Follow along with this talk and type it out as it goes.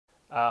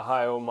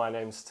Hi all, my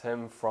name's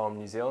Tim from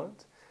New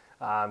Zealand.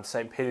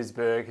 St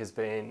Petersburg has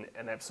been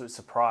an absolute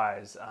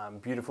surprise.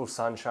 Beautiful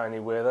sunshiny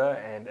weather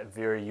and a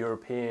very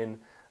European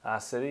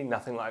city,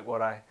 nothing like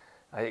what I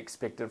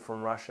expected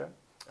from Russia.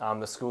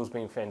 The school's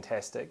been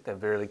fantastic.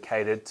 They've really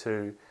catered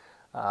to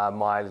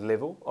my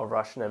level of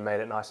Russian and made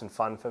it nice and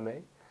fun for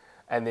me.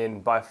 And then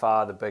by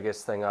far the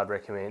biggest thing I'd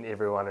recommend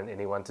everyone and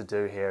anyone to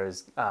do here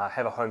is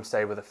have a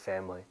homestay with a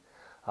family.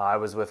 I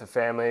was with a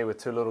family with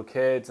two little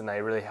kids and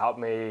they really helped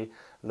me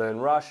learn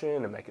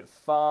Russian and make it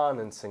fun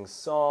and sing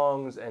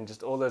songs and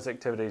just all those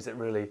activities that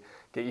really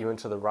get you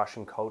into the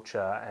Russian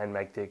culture and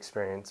make the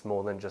experience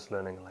more than just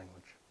learning a language.